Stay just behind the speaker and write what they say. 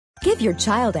Give your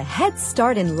child a head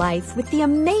start in life with the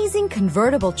amazing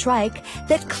convertible trike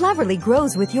that cleverly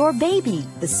grows with your baby,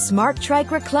 the SmarTrike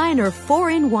Recliner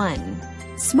 4-in-1.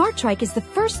 SmarTrike is the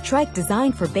first trike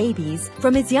designed for babies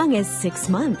from as young as 6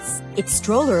 months. It's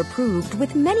stroller approved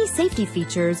with many safety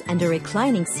features and a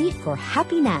reclining seat for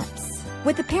happy naps.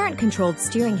 With the parent-controlled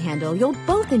steering handle, you'll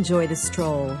both enjoy the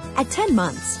stroll. At 10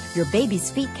 months, your baby's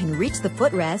feet can reach the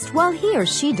footrest while he or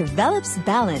she develops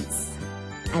balance.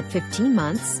 At 15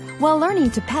 months, while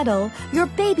learning to pedal, your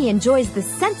baby enjoys the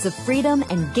sense of freedom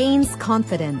and gains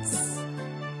confidence.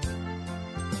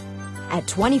 At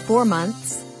 24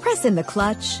 months, press in the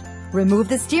clutch, remove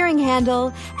the steering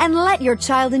handle, and let your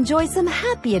child enjoy some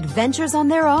happy adventures on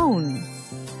their own.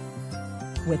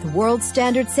 With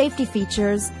world-standard safety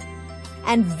features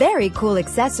and very cool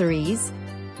accessories,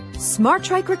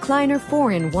 SmarTrike Recliner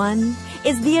 4-in-1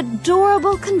 is the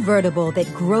adorable convertible that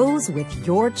grows with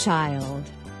your child.